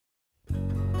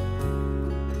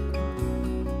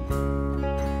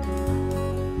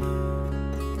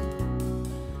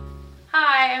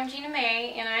Hi, I'm Gina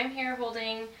May, and I'm here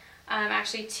holding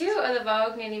actually two of the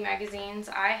Vogue Knitting magazines.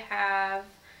 I have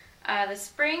the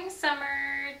Spring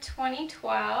Summer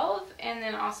 2012 and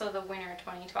then also the Winter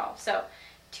 2012. So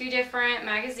two different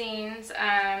magazines.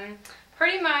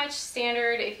 Pretty much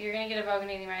standard. If you're going to get a Vogue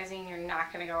Knitting magazine, you're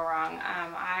not going to go wrong.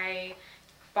 I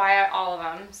buy all of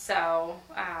them. So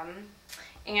and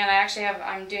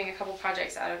I'm doing a couple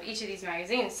projects out of each of these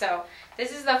magazines. So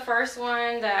this is the first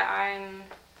one that I'm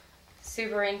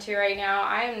super into right now.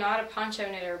 I am not a poncho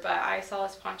knitter, but I saw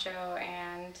this poncho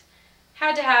and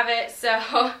had to have it, so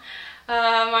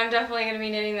I'm definitely going to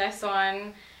be knitting this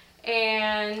one.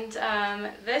 And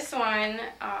this one,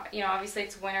 you know, obviously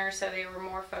it's winter, so they were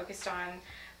more focused on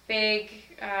big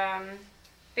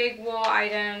wool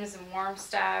items and warm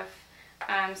stuff.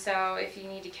 So if you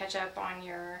need to catch up on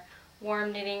your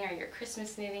warm knitting or your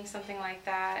Christmas knitting, something like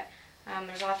that,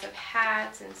 there's lots of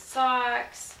hats and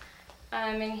socks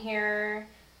in here,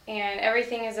 and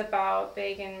everything is about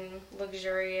big and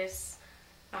luxurious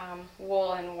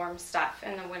wool and warm stuff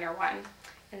in the winter one.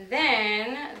 And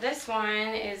then this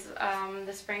one is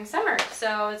the spring summer,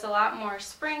 so it's a lot more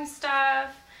spring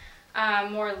stuff,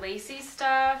 more lacy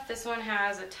stuff. This one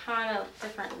has a ton of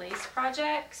different lace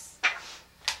projects.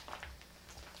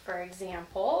 For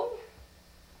example,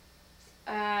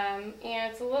 and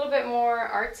it's a little bit more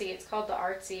artsy. It's called the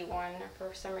artsy one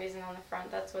for some reason on the front.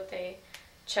 That's what they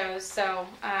chose. So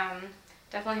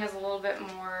definitely has a little bit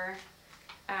more,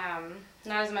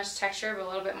 not as much texture, but a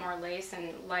little bit more lace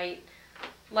and light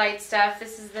stuff.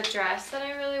 This is the dress that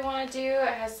I really want to do.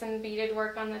 It has some beaded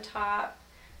work on the top.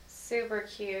 Super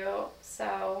cute.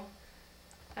 So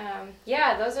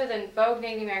yeah, those are the Vogue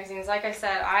Knitting magazines. Like I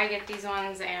said, I get these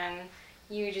ones and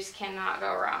you just cannot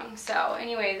go wrong. So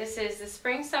anyway, this is the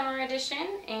Spring Summer edition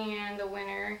and the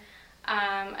Winter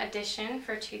edition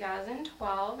for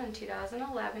 2012 and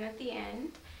 2011 at the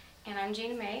end. And I'm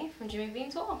Gina May from Jimmy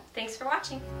Beans Wool. Thanks for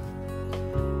watching.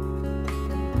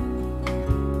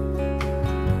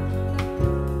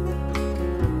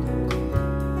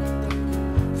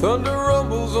 Thunder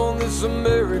rumbles on this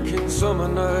American summer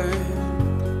night.